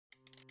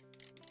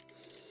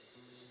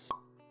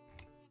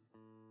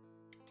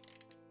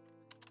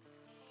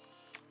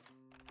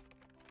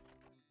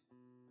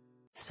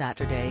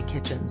Saturday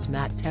Kitchen's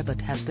Matt Tebbutt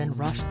has been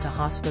rushed to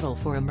hospital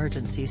for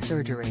emergency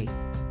surgery.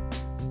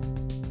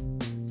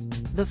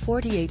 The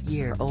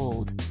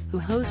 48-year-old, who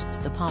hosts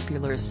the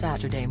popular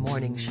Saturday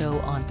morning show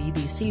on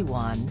BBC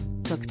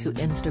One, took to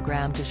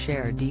Instagram to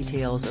share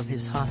details of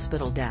his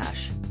hospital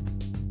dash.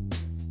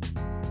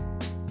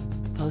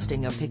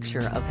 Posting a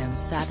picture of him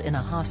sat in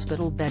a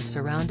hospital bed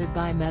surrounded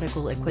by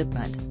medical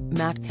equipment,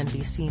 Matt can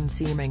be seen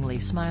seemingly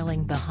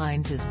smiling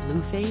behind his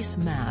blue face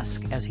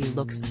mask as he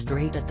looks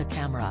straight at the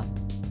camera.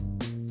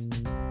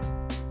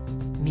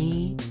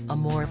 "Me, a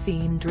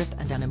morphine drip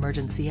and an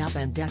emergency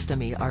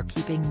appendectomy are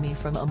keeping me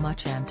from a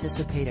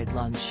much-anticipated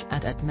lunch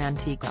at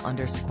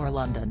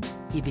Manteca_London,"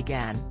 he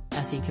began,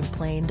 as he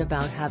complained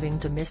about having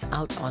to miss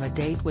out on a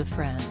date with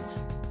friends.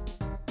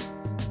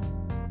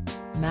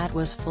 Matt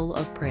was full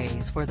of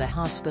praise for the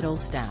hospital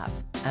staff,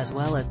 as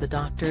well as the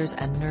doctors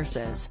and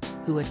nurses,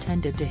 who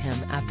attended to him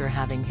after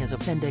having his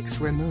appendix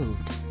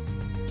removed.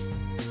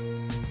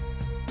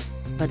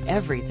 "But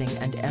everything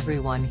and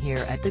everyone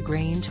here at the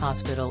Grange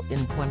Hospital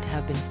in Quint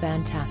have been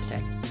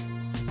fantastic.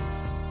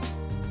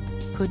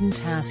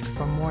 Couldn't ask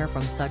for more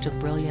from such a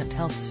brilliant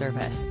health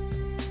service.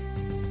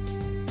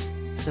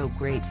 So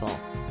grateful.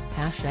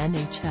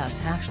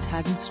 #NHS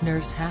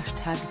 #nurse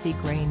 #The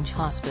Grange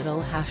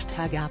Hospital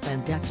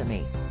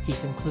 #appendectomy," he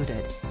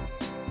concluded.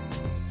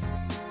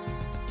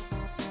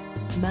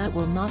 Matt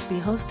will not be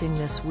hosting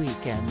this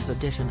weekend's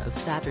edition of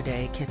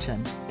Saturday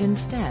Kitchen.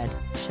 Instead,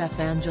 chef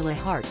Angela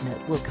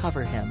Hartnett will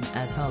cover him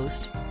as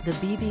host, the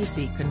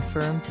BBC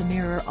confirmed to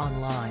Mirror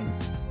Online.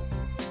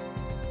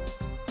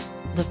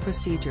 The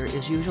procedure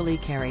is usually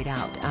carried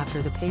out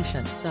after the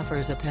patient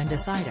suffers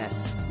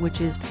appendicitis, which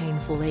is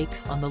painful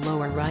aches on the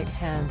lower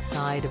right-hand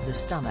side of the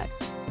stomach.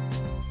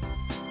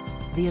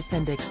 The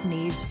appendix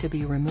needs to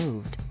be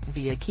removed,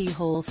 via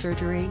keyhole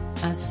surgery,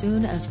 as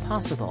soon as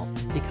possible,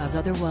 because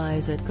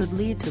otherwise it could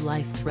lead to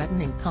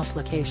life-threatening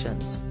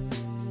complications.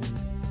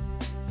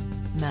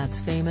 Matt's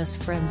famous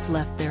friends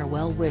left their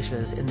well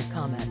wishes in the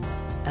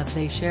comments, as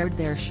they shared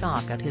their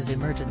shock at his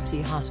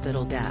emergency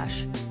hospital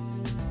dash.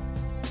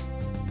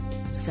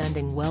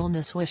 "Sending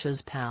wellness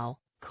wishes, pal,"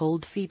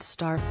 Cold Feet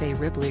star Faye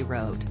Ripley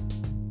wrote.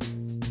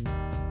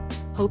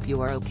 "Hope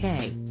you are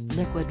okay,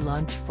 liquid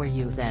lunch for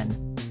you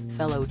then,"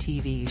 fellow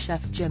TV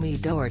chef Jimmy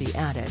Doherty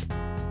added.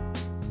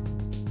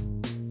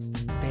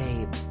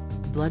 "Babe.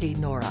 Bloody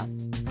Nora.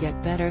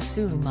 Get better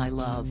soon my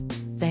love.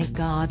 Thank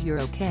God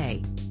you're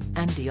okay,"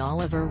 Andy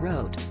Oliver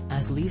wrote,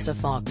 as Lisa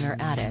Faulkner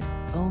added,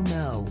 "Oh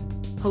no.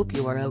 Hope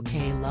you are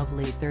okay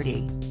lovely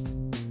 30.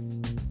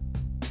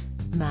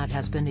 Matt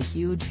has been a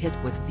huge hit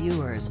with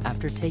viewers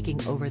after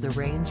taking over the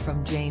reins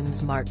from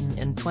James Martin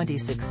in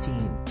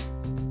 2016.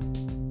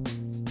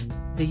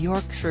 The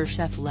Yorkshire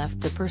chef left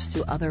to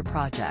pursue other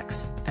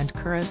projects, and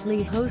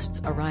currently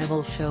hosts a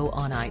rival show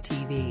on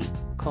ITV,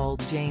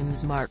 called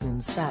James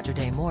Martin's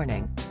Saturday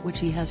Morning, which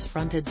he has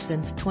fronted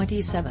since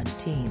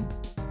 2017.